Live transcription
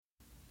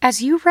As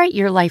you write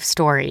your life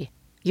story,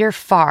 you're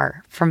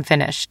far from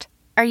finished.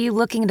 Are you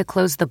looking to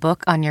close the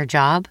book on your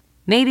job?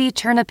 Maybe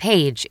turn a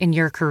page in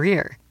your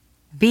career?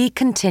 Be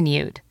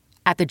continued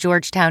at the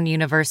Georgetown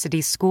University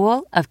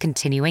School of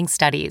Continuing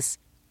Studies.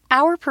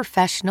 Our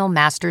professional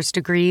master's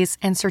degrees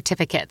and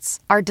certificates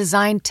are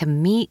designed to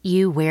meet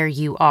you where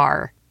you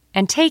are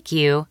and take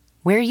you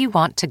where you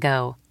want to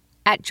go.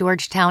 At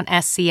Georgetown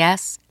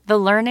SCS, the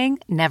learning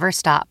never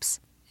stops,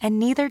 and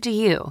neither do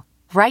you.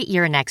 Write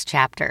your next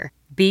chapter.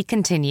 Be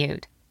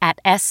continued at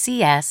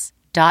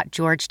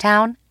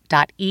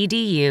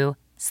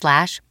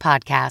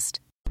scs.georgetown.edu/podcast.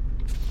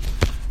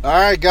 All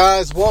right,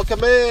 guys,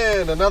 welcome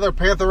in another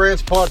Panther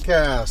Rants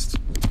podcast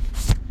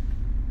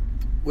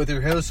with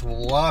your host,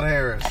 Lott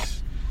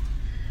Harris.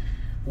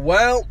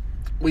 Well,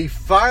 we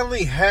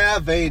finally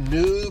have a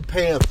new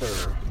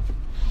Panther,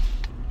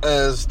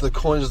 as the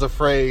coins the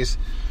phrase.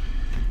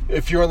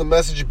 If you're on the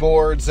message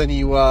boards and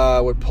you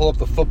would pull up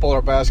the football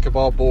or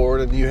basketball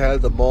board and you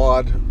had the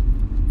mod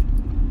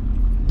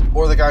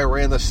or the guy who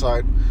ran the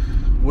site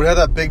would have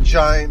that big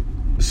giant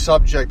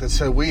subject that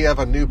said, "We have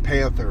a new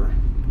Panther."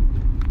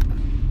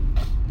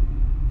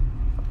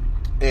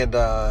 And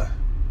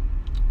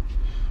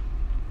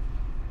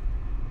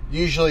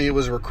usually it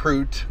was a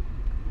recruit.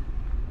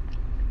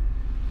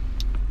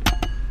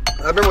 I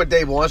remember when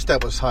Dave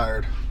Wannstedt was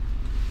hired.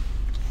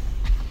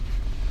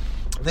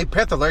 I think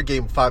Panther Lair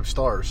gave him 5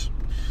 stars.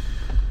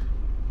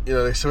 You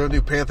know, they said a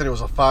new Panther, and it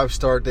was a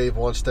 5-star Dave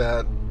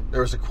Wannstedt, and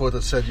there was a quote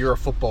that said, "You're a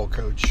football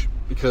coach."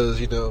 Because,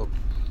 you know,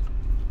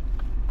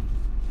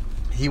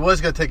 he was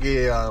going to take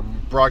a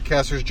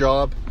broadcaster's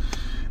job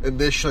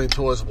initially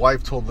until his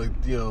wife told him,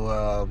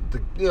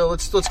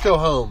 let's go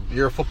home.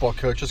 You're a football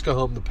coach. Let's go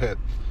home to Pitt.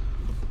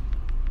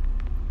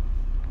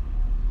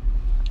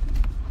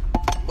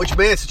 Which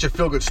made it such a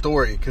feel-good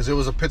story because it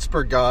was a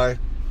Pittsburgh guy.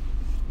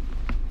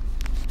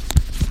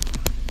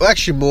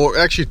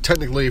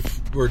 Technically,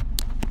 we're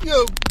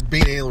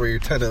being alien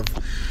attentive.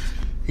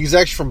 He's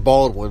actually from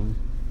Baldwin.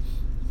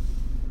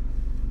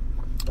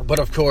 But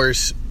of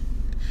course,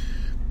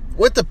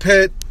 went to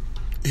Pitt.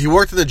 He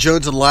worked in the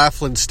Jones and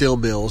Laughlin steel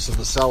mills in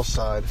the South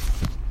Side.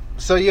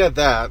 So you had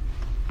that.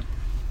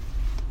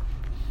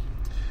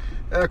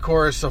 And of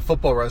course, a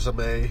football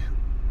resume.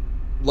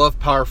 Loved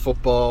power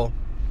football.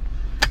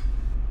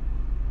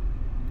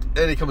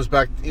 And he comes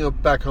back,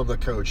 back home to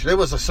coach. And it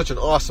was such an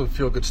awesome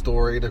feel-good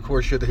story. And of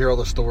course, you had to hear all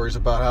the stories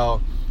about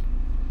how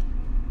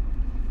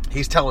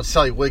he's telling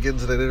Sally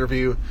Wiggins in an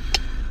interview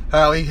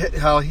how he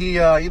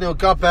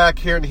got back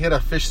here and he had a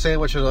fish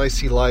sandwich and an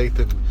icy light,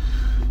 and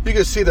you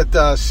could see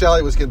that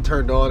Sally was getting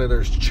turned on in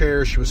her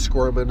chair. She was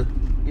squirming,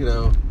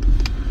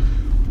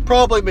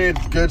 Probably made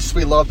good,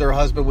 sweet love to her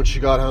husband when she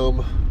got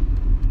home.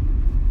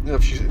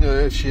 If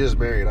she is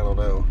married, I don't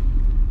know.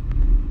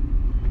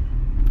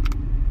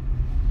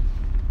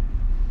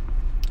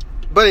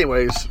 But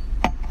anyways,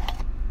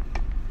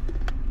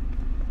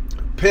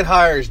 Pitt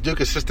hires Duke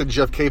assistant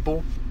Jeff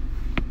Capel.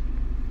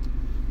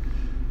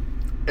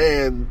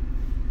 And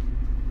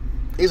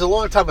he's a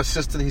long-time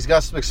assistant. He's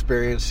got some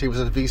experience. He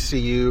was at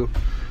VCU.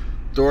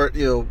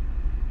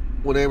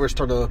 When they were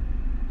starting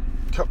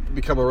to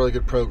become a really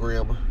good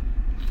program.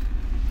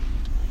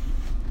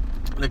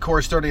 And of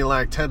course, starting in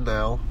Atlantic 10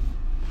 now.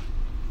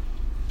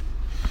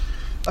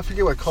 I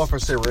forget what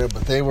conference they were in,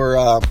 but they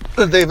were.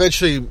 They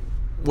eventually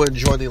went and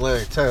joined the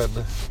Atlantic 10.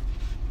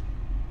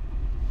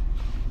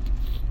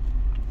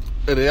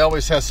 And they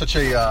always had such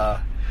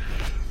a.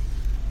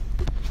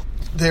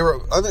 They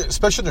were,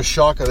 especially in the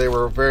Shaka, they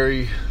were a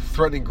very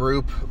threatening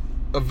group.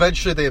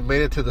 Eventually, they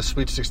made it to the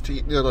Sweet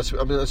 16. Not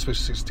Sweet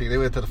 16. They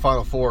made it to the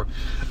Final Four.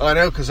 I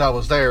know because I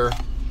was there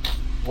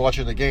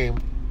watching the game.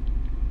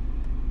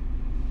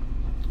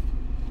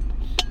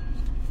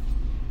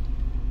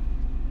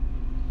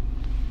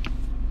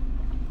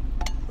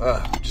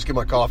 Just get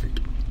my coffee.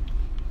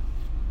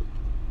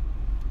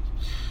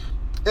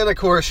 And of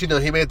course, he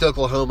made it to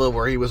Oklahoma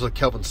where he was with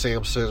Kelvin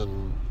Sampson.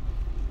 And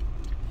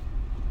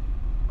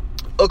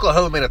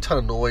Oklahoma made a ton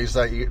of noise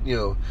that,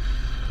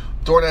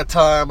 during that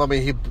time.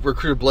 He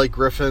recruited Blake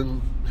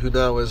Griffin, who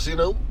now is,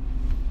 who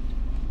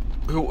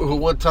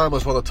one time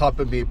was one of the top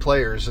NBA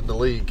players in the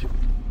league.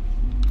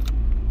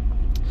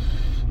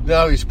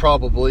 Now he's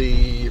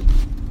probably,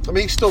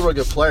 he's still a really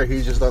good player.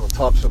 He's just not the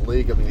top in the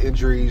league.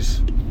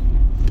 Injuries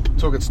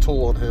took its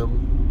toll on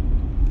him.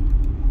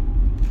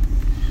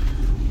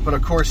 But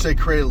of course, they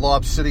created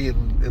Lob City for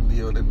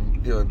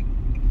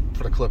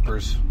the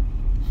Clippers.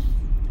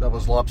 That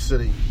was Lob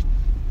City.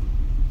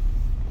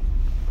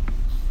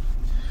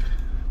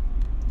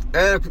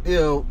 And,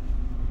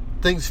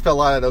 things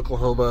fell out at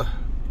Oklahoma,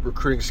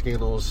 recruiting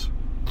scandals.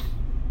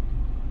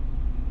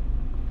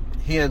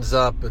 He ends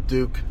up at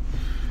Duke.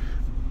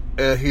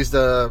 And he's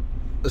the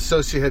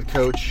associate head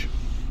coach.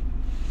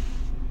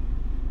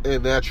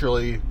 And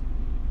naturally,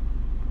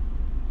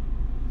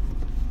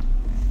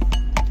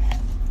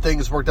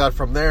 things worked out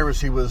from there as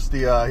he was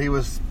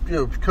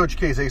Coach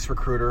K's ace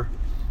recruiter.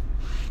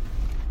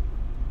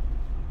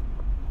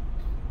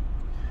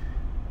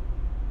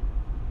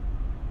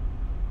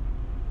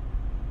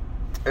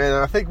 And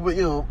I think,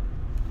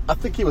 I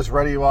think he was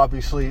ready,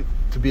 obviously,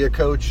 to be a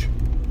coach.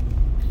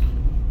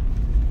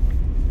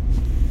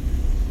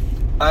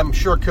 I'm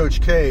sure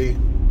Coach K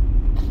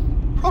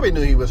probably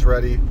knew he was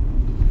ready.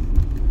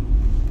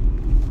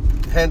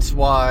 Hence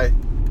why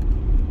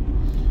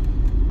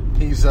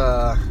he's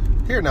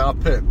here now at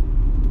Pitt.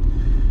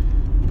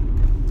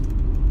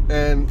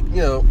 And,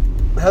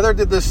 Heather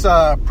did this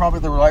probably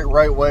the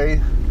right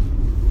way,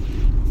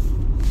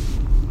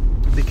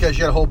 because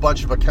you had a whole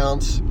bunch of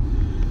accounts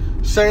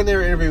saying they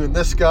were interviewing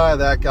this guy,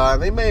 that guy,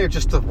 and they may have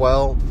just as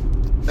well.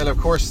 And of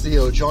course,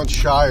 John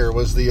Shire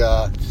was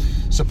the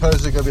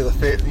supposedly going to be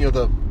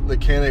the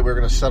candidate we were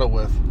going to settle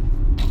with,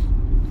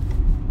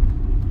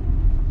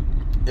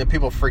 and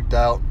people freaked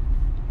out.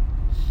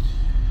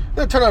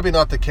 That turned out to be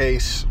not the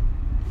case,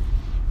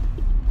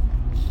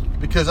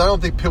 because I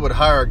don't think Pitt would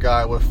hire a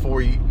guy with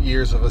 4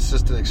 years of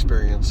assistant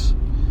experience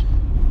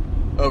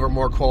over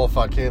more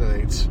qualified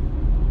candidates.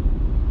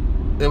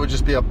 It would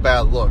just be a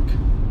bad look.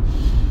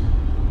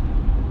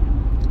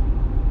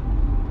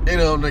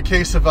 In the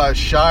case of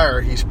Shire,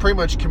 he's pretty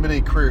much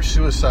committing career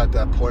suicide at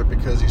that point,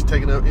 because he's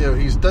taking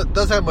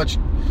doesn't have much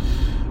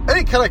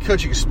any kind of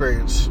coaching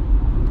experience.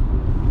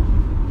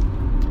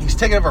 He's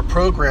taking over a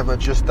program that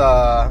just came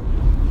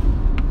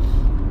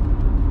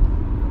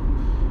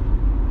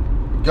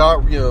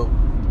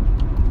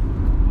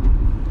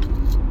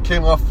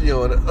off a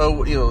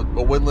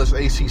winless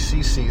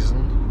ACC season,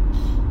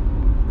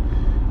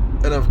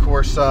 and of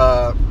course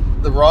the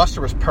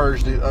roster was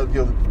purged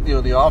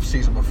the off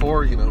season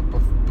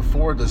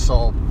before this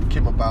all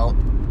came about,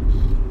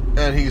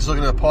 and he's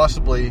looking at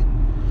possibly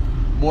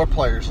more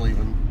players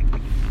leaving.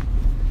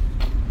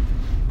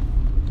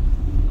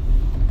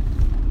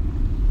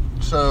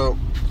 So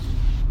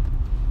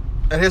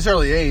at his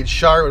early age,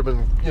 Shire would have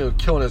been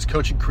killing his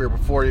coaching career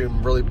before he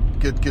even really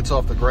gets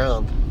off the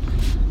ground.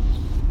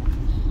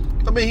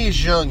 I mean,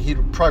 he's young. He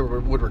probably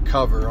would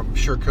recover. I'm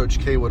sure Coach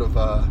K would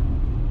have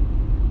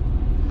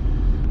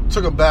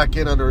took him back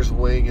in under his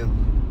wing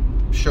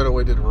and showed him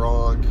what he did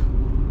wrong.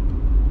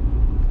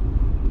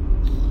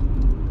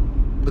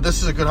 But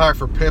this is a good hire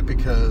for Pitt,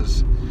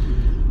 because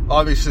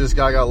obviously this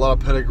guy got a lot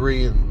of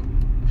pedigree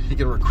and he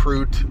can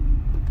recruit.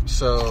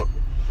 So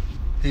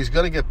he's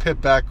going to get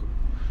Pitt back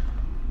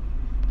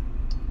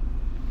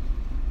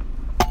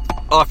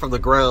off from the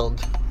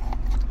ground.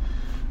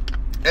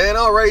 And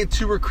already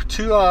two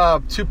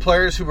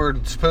players who were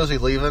supposedly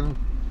leaving,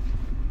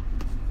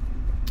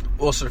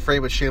 Wilson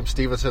Frame and Sham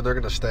Stevenson, they're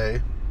going to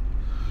stay,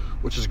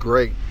 which is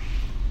great.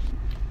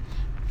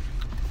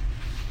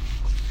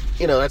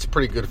 That's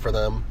pretty good for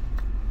them.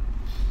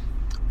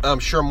 I'm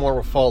sure more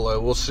will follow.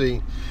 We'll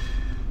see.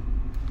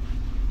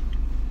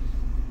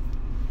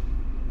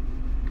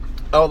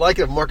 I would like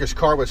it if Marcus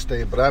Carr would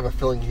stay, but I have a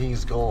feeling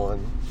he's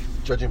gone,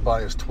 judging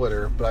by his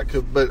Twitter. But I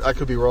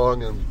could be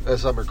wrong. And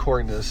as I'm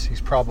recording this, he's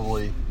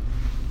probably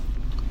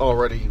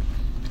already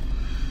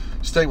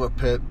staying with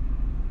Pitt.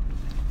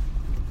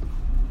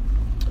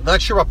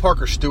 Not sure about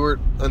Parker Stewart.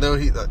 I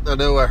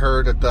know I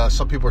heard that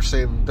some people are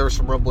saying there were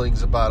some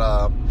rumblings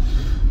about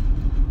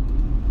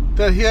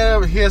that he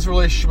has a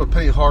relationship with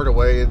Penny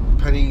Hardaway, and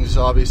Penny's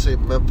obviously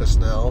in Memphis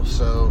now.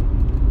 So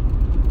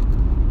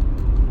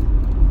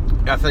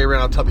after they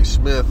ran out Tubby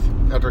Smith,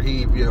 after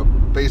he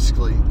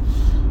basically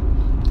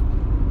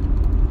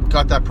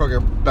got that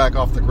program back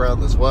off the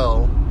ground as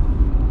well,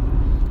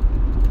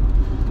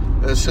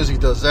 and as soon as he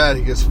does that,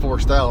 he gets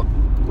forced out,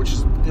 which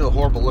is a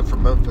horrible look for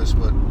Memphis.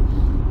 But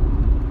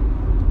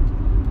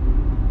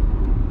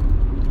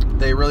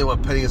they really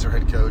want Penny as their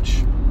head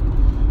coach,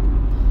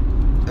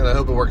 and I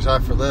hope it works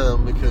out for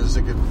them, because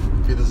it could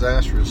be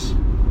disastrous.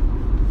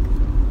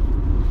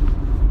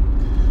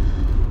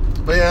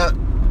 But yeah,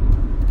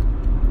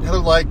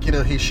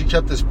 Heather, she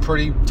kept this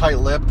pretty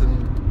tight-lipped,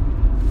 and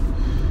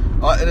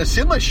it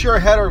seemed like Sure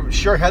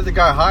had the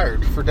guy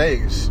hired for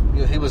days.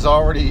 He was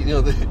already,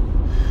 the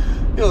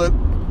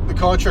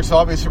contracts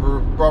obviously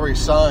were already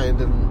signed,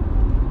 and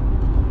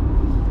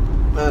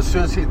as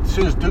soon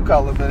as Duke got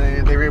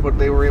eliminated, they were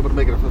able to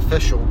make it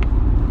official.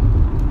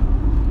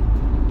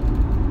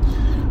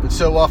 And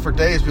so for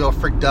days we all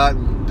freaked out,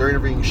 and they're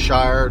interviewing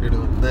Shire, they're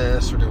doing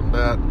this or doing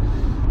that.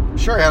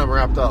 Sure had him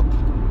wrapped up.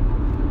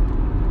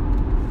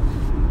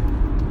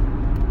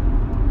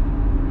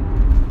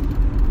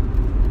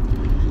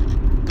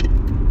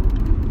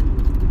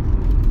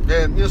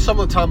 And some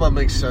of the timeline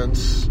makes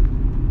sense,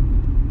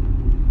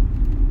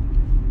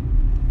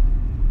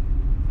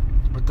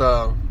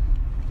 but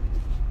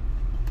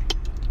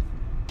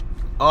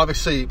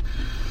obviously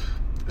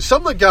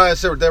some of the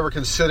guys that were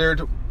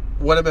considered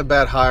would have been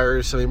bad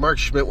hires. I mean, Mark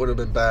Schmidt would have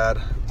been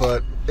bad,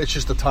 but it's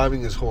just the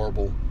timing is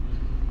horrible.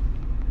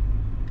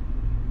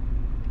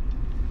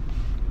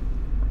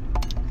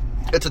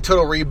 It's a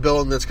total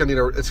rebuild, and it's going to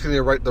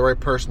need the right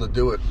person to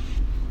do it.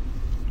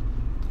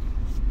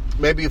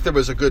 Maybe if there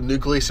was a good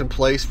nucleus in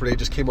place where they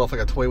just came off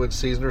like a 20-win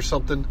season or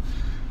something,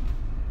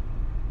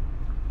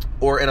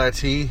 or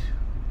NIT, it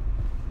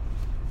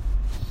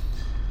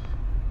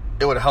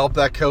would help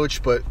that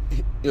coach. But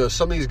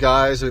some of these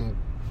guys, and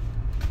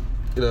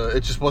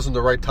it just wasn't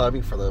the right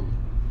timing for them.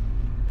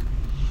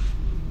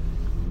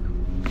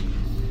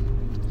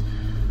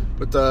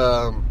 But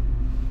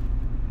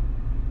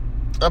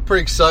I'm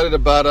pretty excited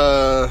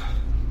about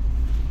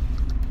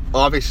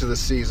obviously this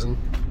season.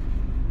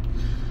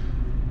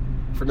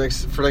 For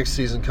next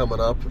season coming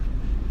up.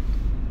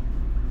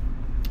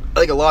 I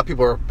think a lot of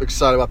people are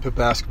excited about Pitt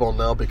basketball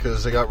now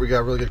because we got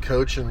a really good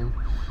coach, and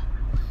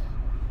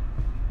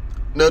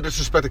no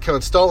disrespect to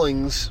Kevin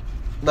Stallings,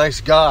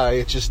 nice guy.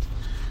 It's just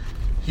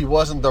he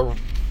wasn't the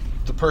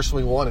person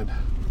we wanted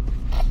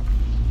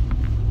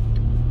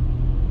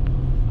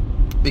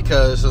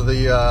because of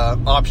the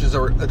options that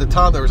were at the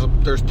time.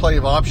 There's plenty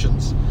of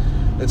options,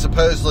 and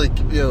supposedly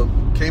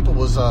Capel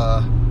was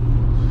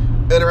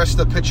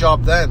interested in the Pitt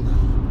job then.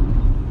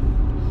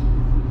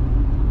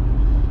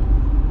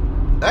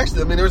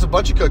 Actually, there was a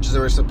bunch of coaches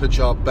interested in the Pitt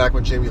job back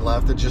when Jamie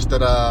left. It's just that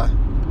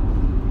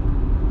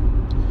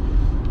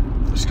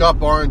Scott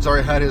Barnes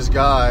already had his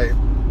guy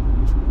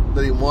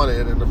that he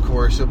wanted, and of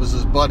course it was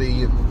his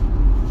buddy. And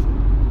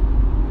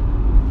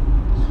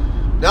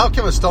now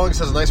Kevin Stallings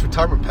has a nice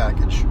retirement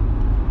package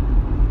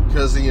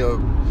because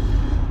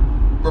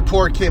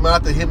report came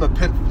out that him and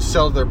Pitt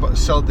settled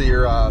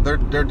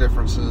their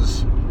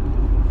differences.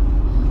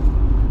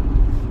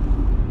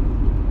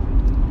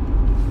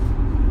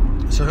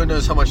 So who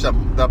knows how much that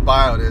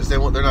buyout is?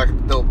 They'll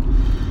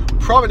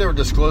probably never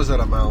disclose that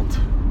amount,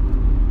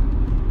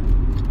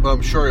 but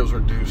I'm sure it was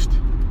reduced.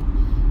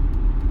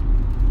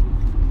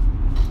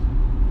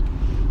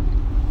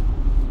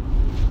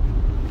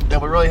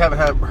 And we really haven't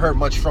heard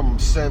much from him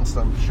since.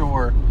 I'm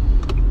sure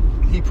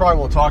he probably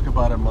won't talk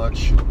about it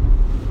much.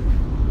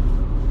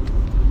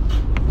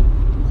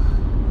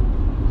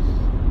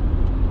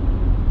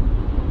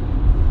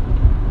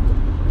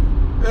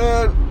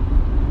 And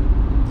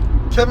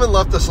Kevin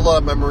left us a lot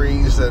of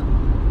memories that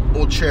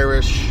we'll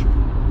cherish,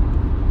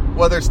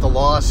 whether it's the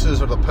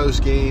losses or the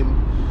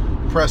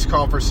post-game press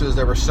conferences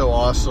that were so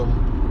awesome.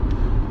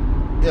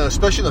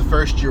 Especially in the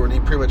first year when he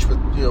pretty much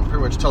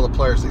tell the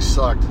players they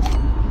sucked.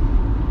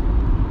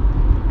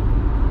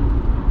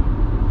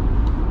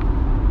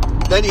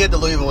 Then you had the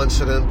Louisville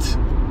incident,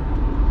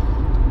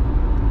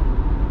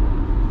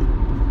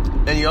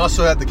 and you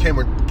also had the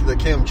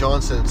Cam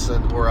Johnson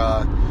incident where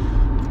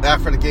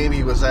after the game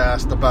he was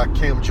asked about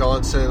Cam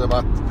Johnson,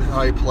 about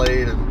how he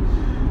played, and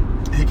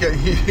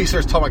he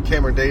starts talking about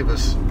Cameron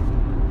Davis.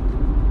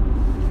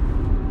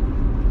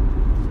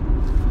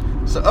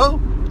 So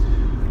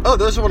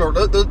those are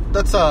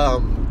that's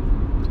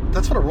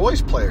one of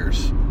Roy's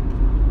players.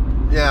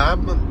 Yeah,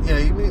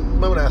 you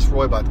might want to ask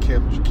Roy about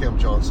Cam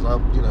Johnson.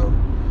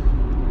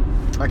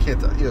 I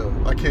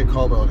can't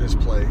comment on his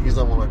play. He's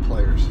not one of my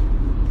players.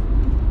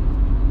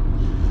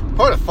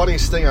 Probably the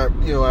funniest thing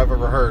I've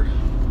ever heard.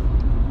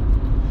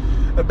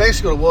 And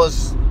basically what it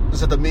was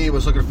is that the media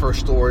was looking for a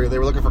story. They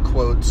were looking for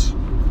quotes.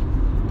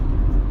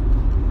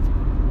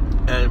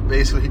 And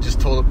basically he just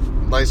told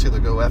them nicely to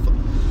go F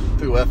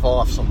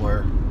off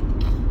somewhere.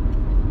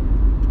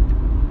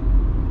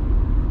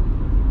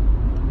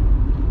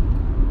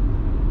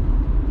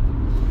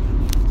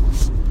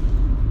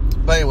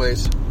 But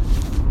anyways,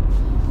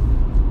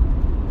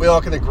 we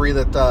all can agree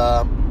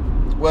that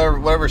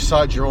whatever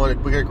side you're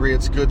on, we can agree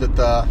it's good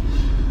that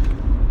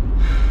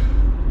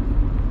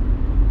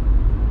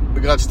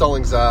we got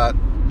Stallings at,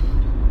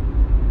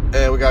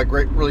 and we got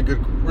really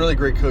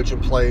great coach in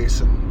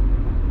place, and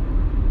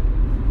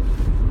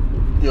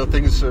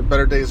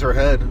better days are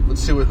ahead.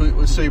 Let's see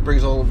who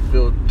brings on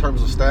in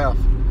terms of staff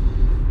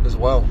as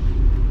well.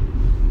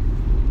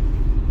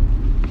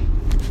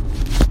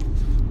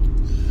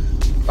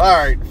 All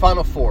right,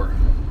 Final Four.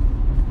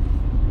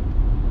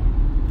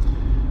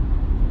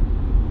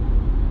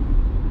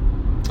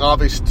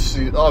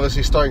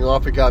 Obviously, starting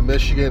off, we got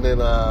Michigan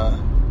and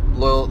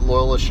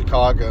Loyola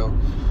Chicago,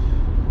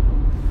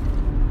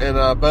 and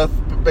both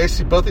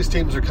these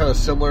teams are kind of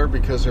similar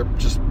because they're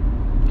just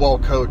well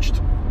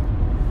coached.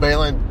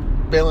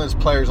 Baylon's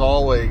players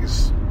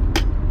always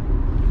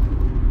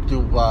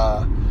do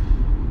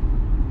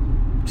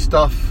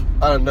stuff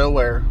out of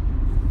nowhere,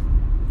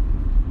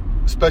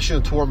 especially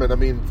in the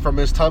tournament. From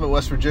his time at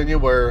West Virginia,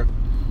 where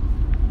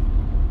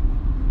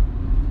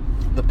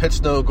the Pitt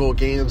Snow,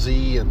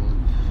 Golganzi, and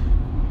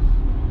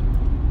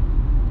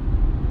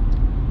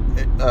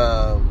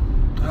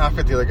I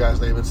forget the other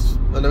guy's name.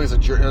 I know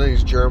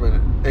he's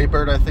German.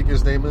 Abert, I think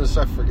his name is.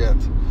 I forget.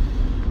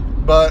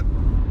 But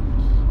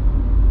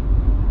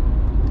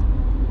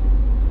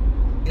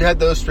you had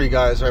those three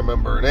guys, I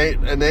remember,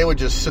 and they would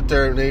just sit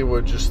there and they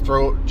would just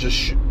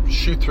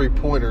shoot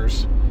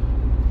 3-pointers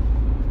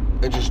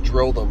and just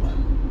drill them.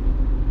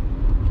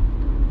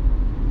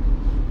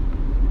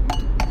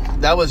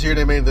 That was the year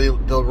they made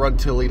the run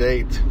to Elite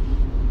Eight.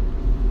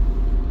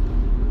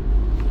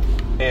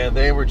 And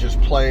they were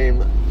just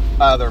playing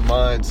out of their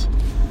minds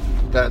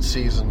that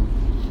season.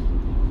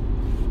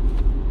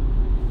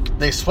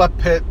 They swept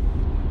Pitt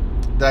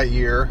that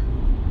year.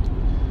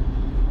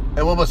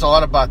 And what was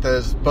odd about that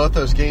is both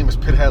those games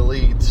Pitt had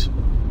leads.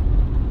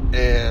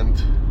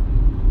 And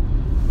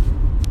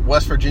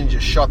West Virginia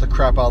just shot the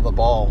crap out of the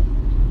ball.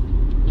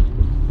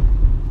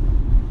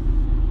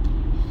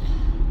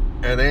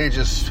 And they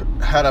just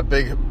had a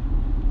big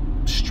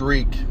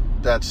streak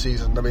that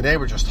season. I mean, they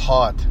were just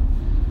hot.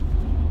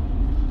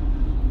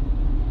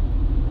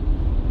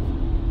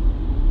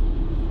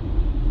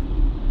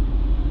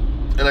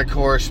 And of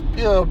course,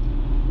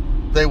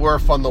 they were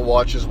fun to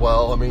watch as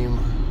well. I mean,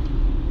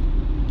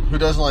 who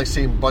doesn't like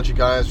seeing a bunch of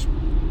guys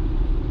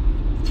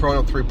throwing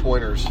up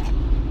 3-pointers?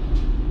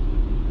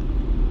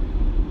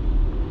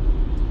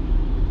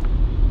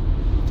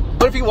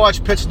 But if you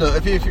watch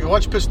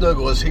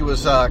Pittsnogle as he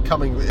was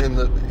coming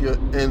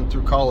in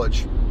through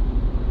college,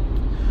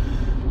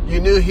 you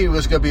knew he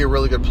was going to be a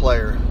really good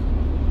player,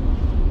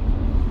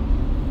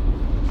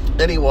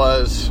 and he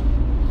was.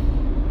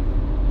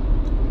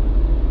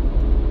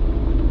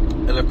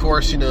 And of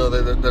course, I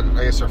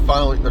guess their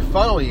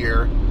final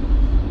year,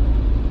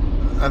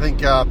 I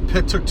think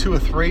Pitt took 2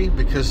 of 3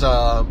 because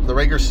the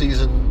regular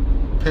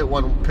season Pitt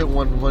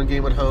won one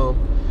game at home,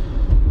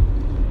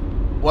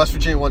 West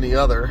Virginia won the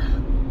other.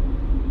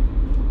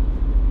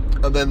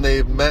 And then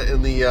they met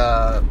in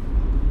the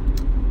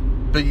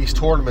Big East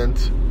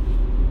tournament.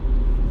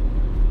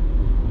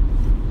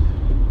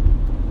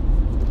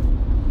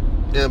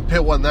 And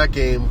Pitt won that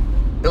game.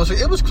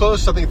 It was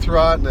close, I think,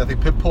 throughout, and I think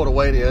Pitt pulled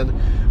away in the end.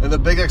 And the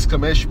big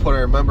exclamation point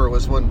I remember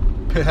was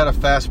when Pitt had a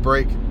fast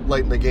break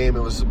late in the game.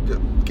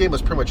 The game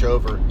was pretty much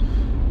over.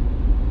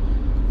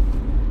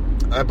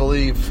 I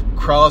believe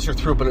Krauser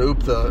threw up an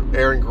oop to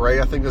Aaron Gray,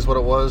 I think is what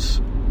it was.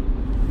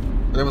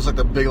 And it was like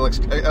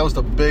that was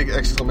the big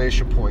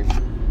exclamation point.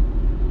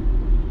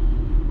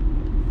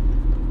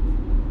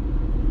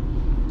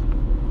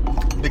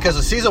 Because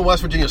the season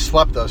West Virginia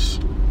swept us,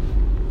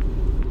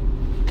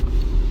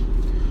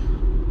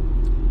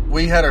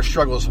 we had our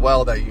struggles as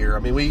well that year. I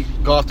mean, we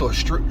got off to a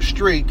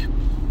streak,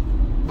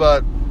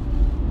 but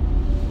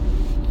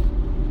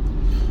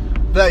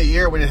that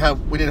year we didn't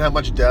have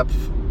much depth.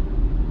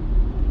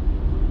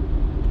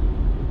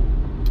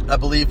 I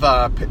believe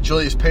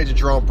Julius Page and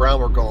Jerome Brown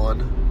were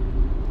gone.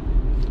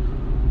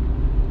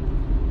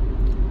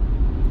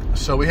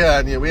 So we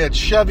had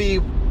Chevy,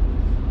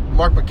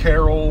 Mark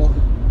McCarroll,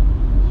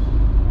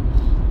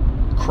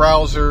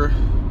 Krauser,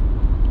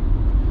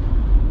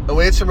 and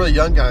we had some really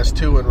young guys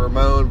too, and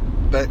Ramon,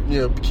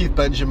 Keith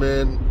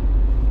Benjamin,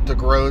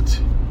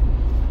 DeGroat.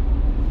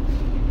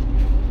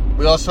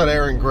 We also had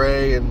Aaron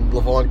Gray and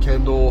Levon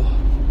Kendall.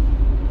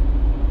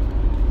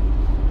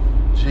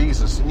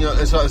 Jesus,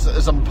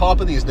 as I'm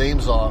popping these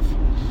names off,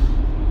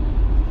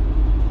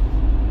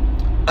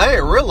 I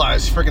didn't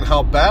realize freaking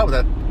how bad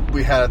that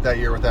we had it that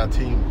year with that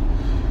team.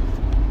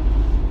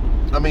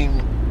 I mean,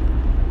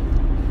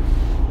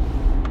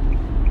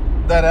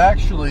 that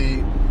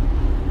actually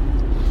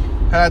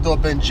had to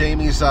have been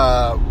Jamie's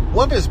one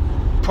of his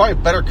probably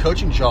better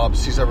coaching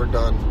jobs he's ever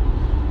done.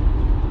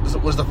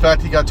 Was the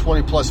fact he got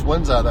 20 plus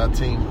wins out of that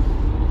team.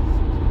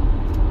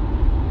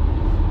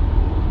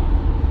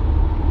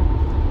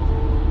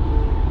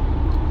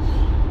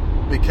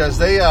 Because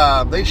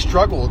they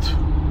struggled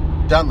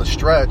down the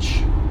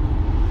stretch.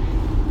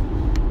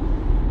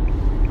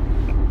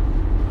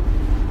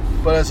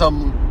 But as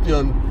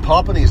I'm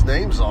popping these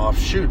names off,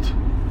 shoot,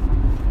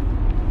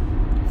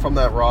 from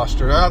that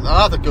roster, I'll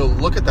have to go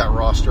look at that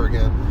roster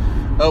again.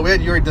 Oh, we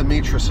had Yuri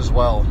Demetris as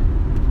well.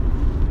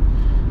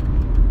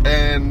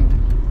 And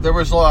there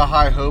was a lot of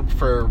high hope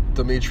for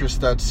Demetris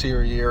that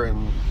senior year,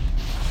 and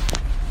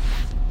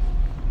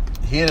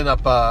he ended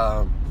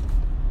up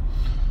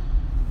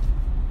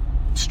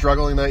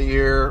struggling that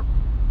year.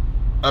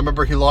 I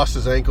remember he lost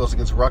his ankles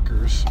against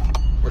Rutgers,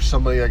 where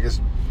somebody, I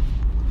guess,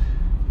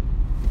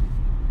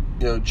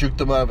 juked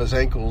him out of his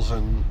ankles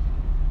and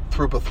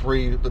threw up a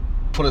 3 to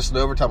put us in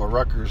overtime at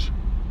Rutgers.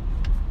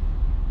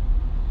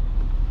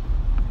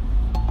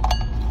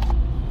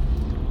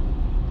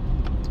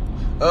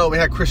 Oh, we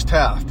had Chris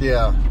Taft,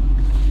 yeah.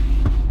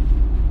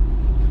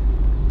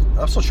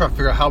 I'm still trying to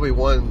figure out how we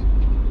won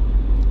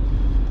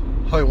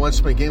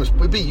so many games.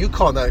 We beat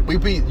UConn at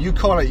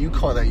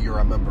UConn that year, I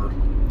remember.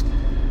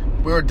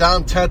 We were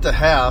down 10 at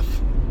half,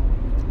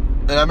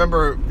 and I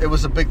remember it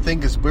was a big thing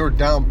because we were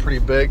down pretty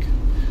big.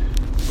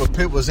 But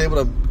Pitt was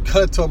able to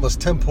cut it to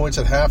almost 10 points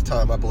at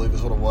halftime, I believe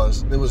is what it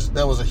was. That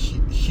was a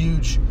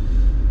huge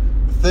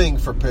thing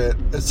for Pitt.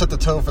 It set the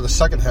tone for the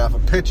second half.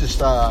 And Pitt just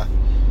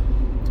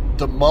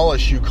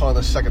demolished UConn in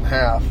the second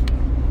half.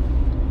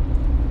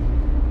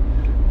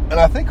 And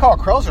I think Carl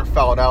Krauser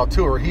fouled out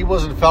too, or he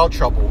was in foul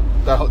trouble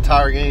that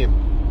entire game.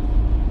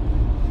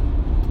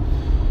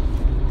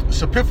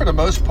 So Pitt, for the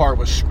most part,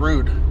 was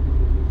screwed.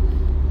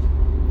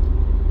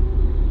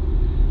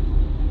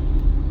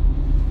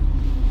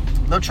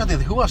 I'm trying to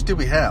think, who else did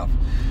we have?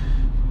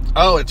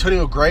 Oh,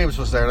 Antonio Graves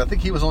was there, and I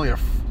think he was only I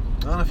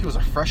don't know if he was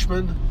a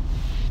freshman.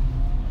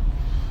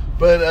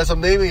 But as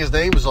I'm naming his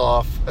names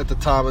off at the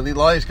time, and a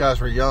lot of these guys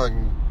were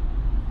young.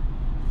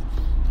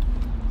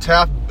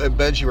 Taft and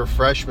Benji were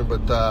freshmen,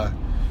 but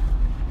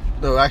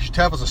no, actually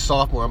Taft was a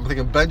sophomore. I'm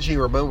thinking Benji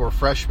and Ramon were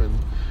freshmen.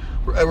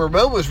 And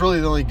Ramon was really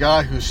the only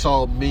guy who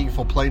saw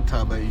meaningful playing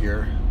time that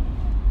year.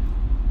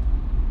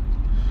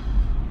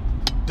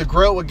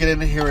 Groat would get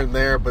in here and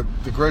there, but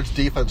the Groat's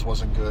defense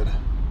wasn't good.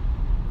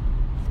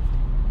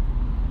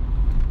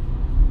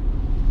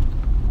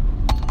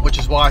 Which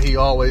is why he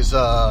always,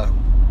 for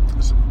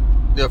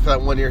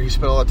that 1 year, he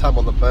spent all that time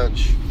on the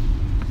bench.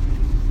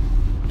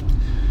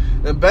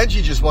 And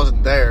Benji just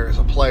wasn't there as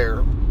a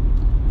player.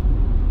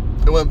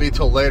 It wouldn't be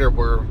till later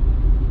where,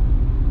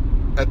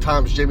 at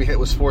times, Jamie Hitt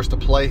was forced to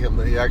play him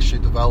that he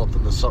actually developed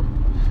into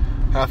something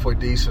halfway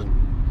decent.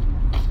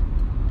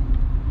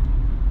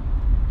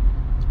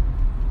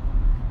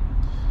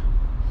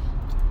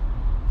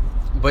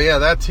 But yeah,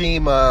 that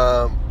team,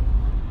 as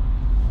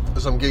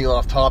I'm getting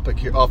off topic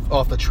here,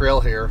 off the trail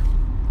here,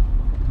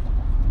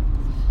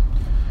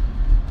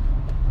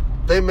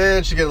 they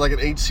managed to get like an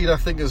 8 seed, I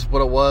think is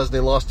what it was. And they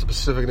lost to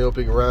Pacific in the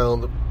opening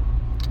round.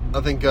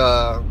 I think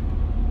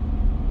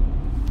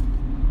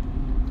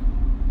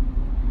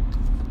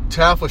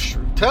Taft was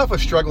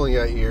struggling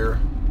that year,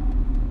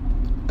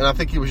 and I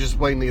think he was just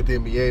waiting to get the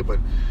NBA. But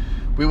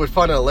we would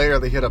find out later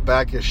that he had a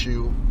back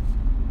issue.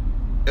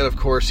 And, of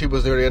course, he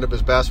was near the end of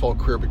his basketball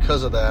career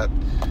because of that.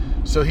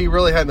 So he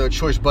really had no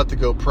choice but to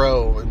go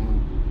pro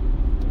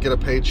and get a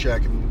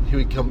paycheck. And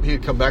he'd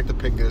come back to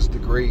Pitt and get his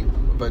degree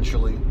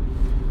eventually.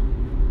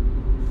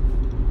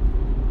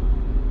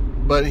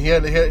 But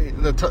at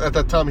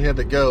that time he had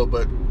to go.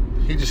 But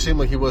he just seemed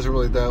like he wasn't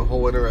really that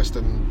whole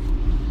interested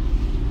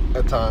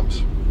at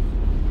times.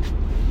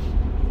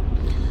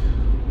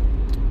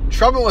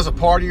 Troutman was a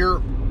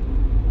partier.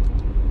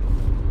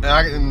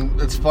 And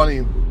it's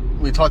funny.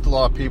 We talked to a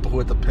lot of people who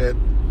went to Pitt,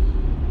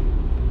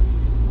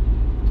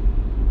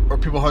 or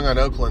people hung out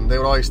in Oakland. They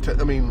would always, a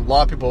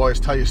lot of people always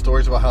tell you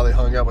stories about how they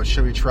hung out with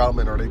Chevy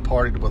Troutman or they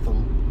partied with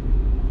him.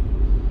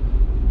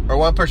 Or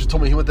one person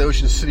told me he went to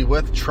Ocean City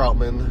with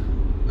Troutman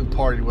and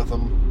partied with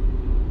him.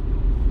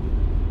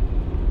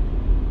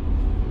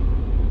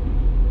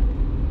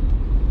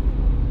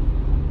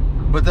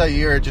 But that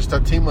year,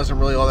 that team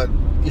wasn't really all that.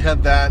 You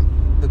had that.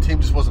 The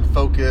team just wasn't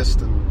focused,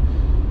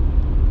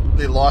 and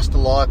they lost a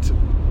lot.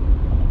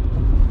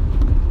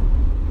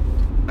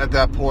 At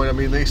that point,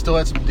 they still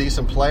had some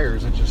decent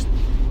players. It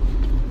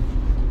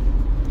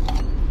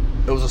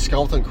was a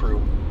skeleton crew.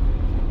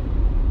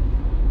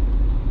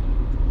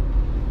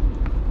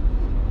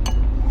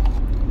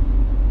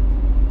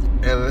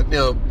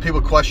 And, people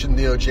questioned,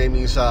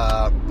 Jamie's,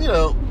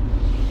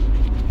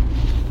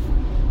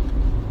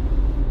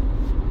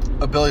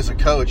 ability as a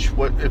coach,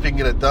 what if he can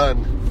get it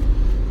done.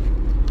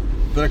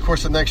 Then, of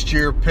course, the next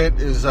year, Pitt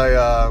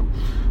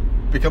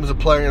becomes a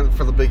player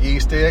for the Big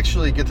East. They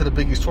actually get to the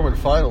Big East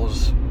Tournament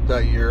Finals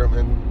that year,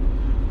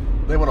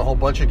 and they won a whole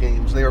bunch of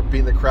games. They were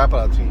beating the crap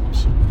out of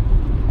teams.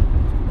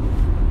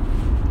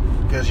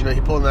 Because,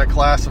 he pulled in that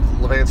class of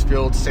Levance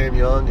Fields, Sam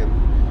Young,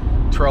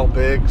 and Terrell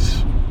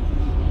Biggs.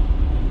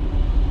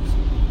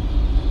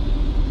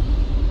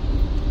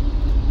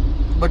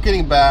 But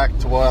getting back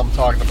to what I'm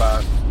talking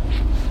about,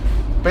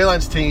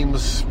 Bayline's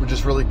teams were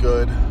just really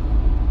good.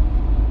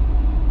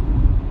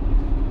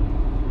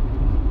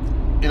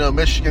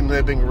 Michigan,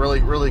 they've been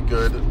really, really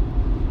good.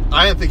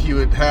 I didn't think he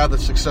would have the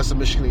success in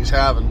Michigan he's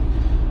having.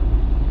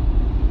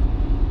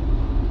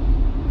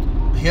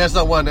 He has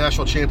not won a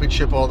national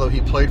championship, although he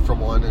played for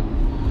one,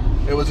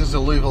 and it was just a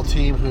Louisville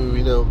team who,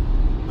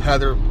 had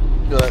their,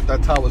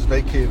 that title was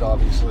vacated,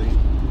 obviously.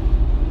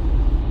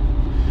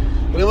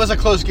 And it was a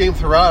close game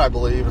throughout, I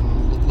believe,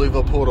 and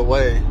Louisville pulled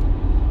away.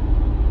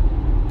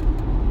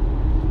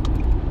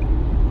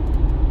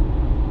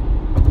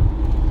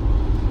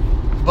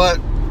 But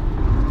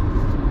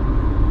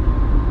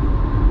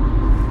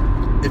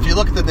if you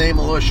look at the name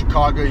of Loyola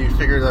Chicago, you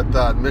figure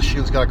that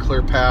Michigan's got a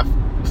clear path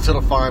to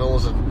the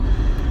finals,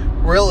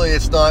 and really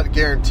it's not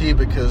guaranteed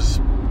because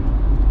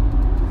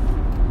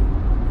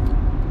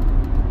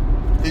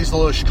these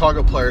Loyola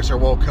Chicago players are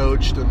well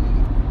coached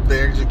and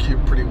they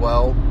execute pretty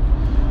well,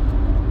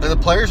 and the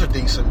players are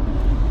decent.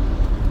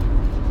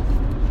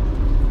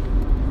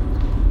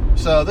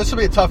 So this will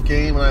be a tough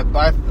game, and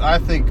I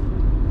think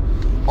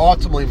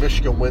ultimately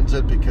Michigan wins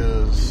it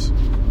because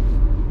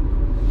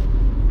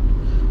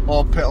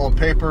on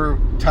paper,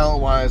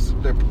 talent-wise,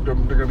 they're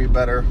going to be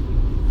better.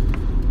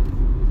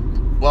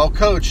 Well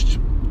coached,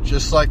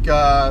 just like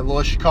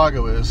Loyola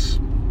Chicago is.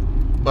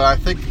 But I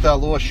think that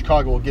Loyola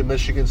Chicago will give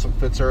Michigan some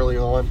fits early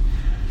on,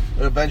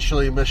 and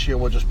eventually Michigan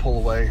will just pull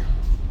away.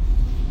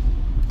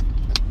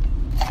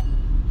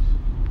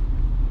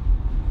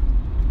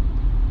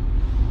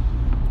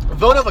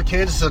 Villanova,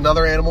 Kansas is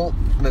another animal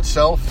in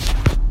itself.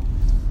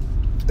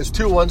 It's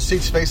 2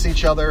 1-seeds facing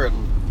each other,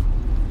 and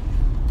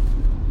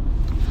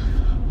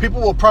people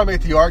will probably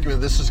make the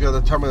argument this is going to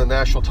determine the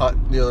national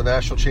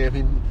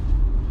champion,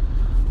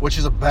 which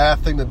is a bad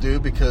thing to do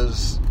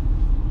because,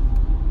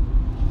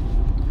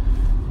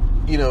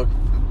 in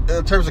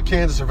terms of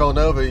Kansas or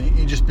Villanova,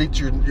 you just beat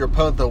your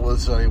opponent that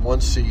was a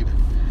 1 seed.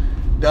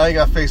 Now you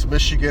got to face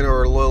Michigan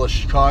or Loyola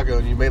Chicago,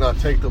 and you may not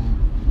take them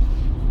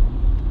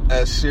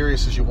as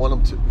serious as you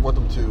want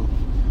them to.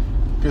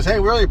 Because, hey,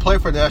 we already play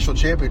for a national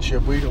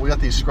championship. We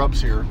got these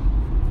scrubs here.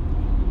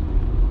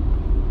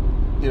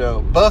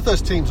 Both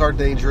those teams are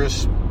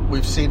dangerous.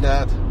 We've seen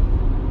that.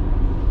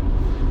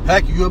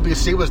 Heck,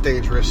 UMBC was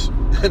dangerous,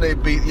 and they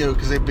beat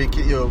because they beat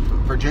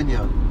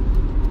Virginia.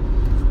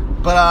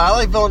 But I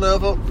like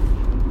Villanova.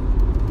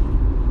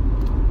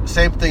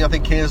 Same thing. I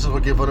think Kansas will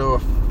give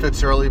Villanova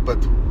fits early,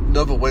 but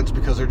Nova wins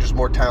because they're just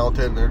more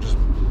talented and they're just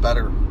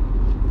better.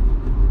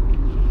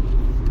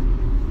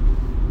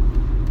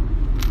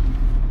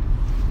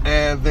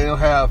 And they don't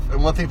have.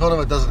 And one thing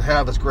Villanova doesn't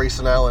have is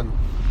Grayson Allen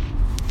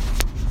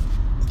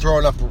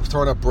throwing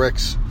up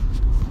bricks.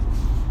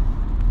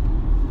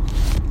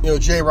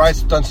 Jay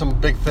Rice done some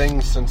big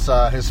things since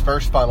his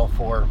first Final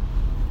Four.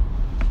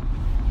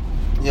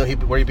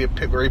 Where he beat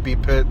Pitt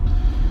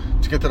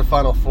to get to the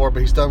Final Four,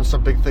 but he's done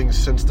some big things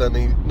since then.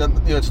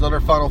 It's another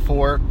Final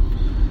Four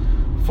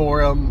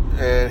for him,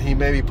 and he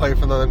may be playing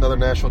for another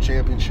national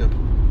championship.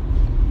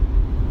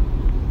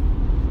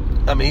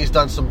 I mean, he's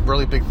done some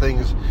really big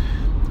things.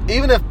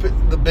 Even if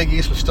the Big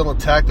East was still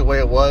intact the way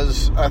it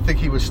was, I think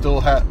they would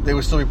still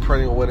be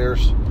perennial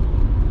winners.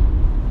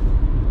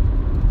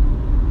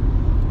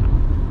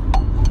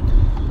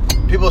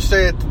 People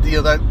say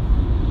that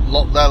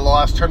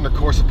loss turned the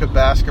course of Pitt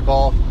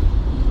basketball,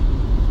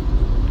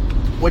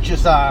 which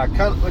is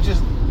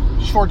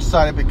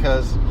short-sighted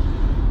because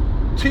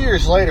 2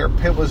 years later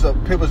Pitt was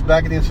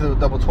back into the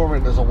double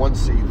tournament as a 1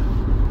 seed,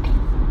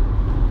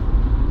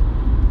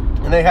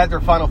 and they had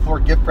their Final Four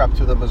gift wrapped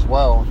to them as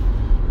well,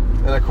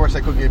 and of course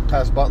they couldn't get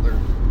past Butler.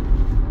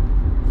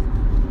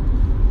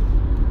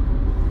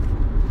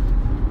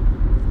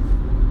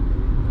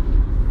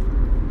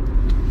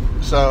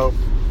 So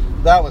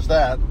that was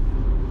that.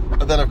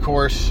 And then, of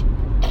course,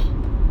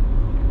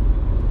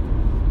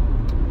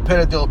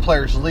 Penadilla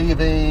players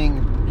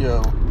leaving,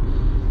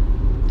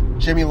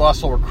 Jimmy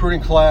lost the whole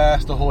recruiting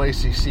class, the whole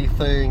ACC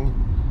thing.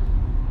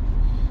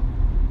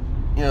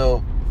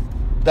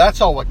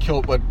 That's all what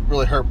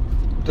really hurt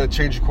the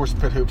change of course of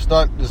Pitt hoops.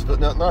 Not losing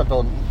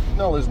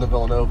to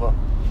Villanova.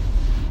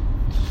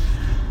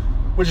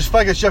 Which is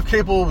funny because Jeff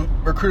Capel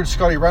recruited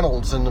Scotty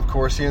Reynolds, and of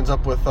course he ends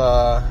up with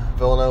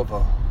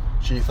Villanova.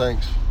 Gee,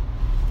 thanks.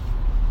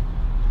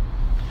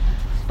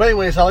 But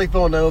anyways, I like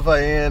Villanova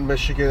and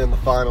Michigan in the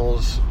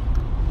finals.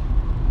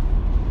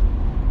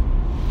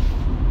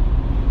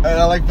 And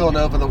I like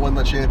Villanova to win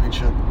the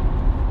championship.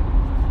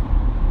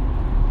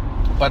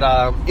 But,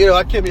 I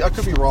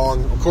could be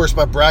wrong. Of course,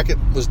 my bracket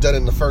was dead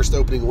in the first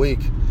opening week,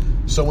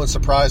 so it wouldn't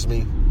surprise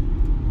me.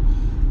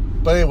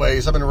 But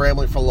anyways, I've been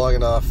rambling for long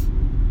enough.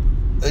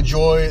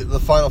 Enjoy the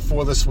Final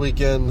Four this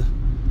weekend.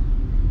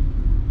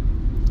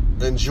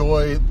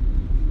 Enjoy,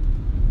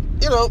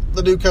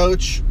 the new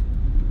coach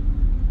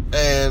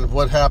and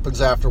what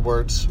happens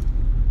afterwards.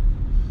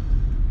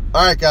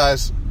 All right,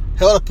 guys.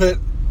 Hail to Pitt.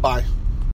 Bye.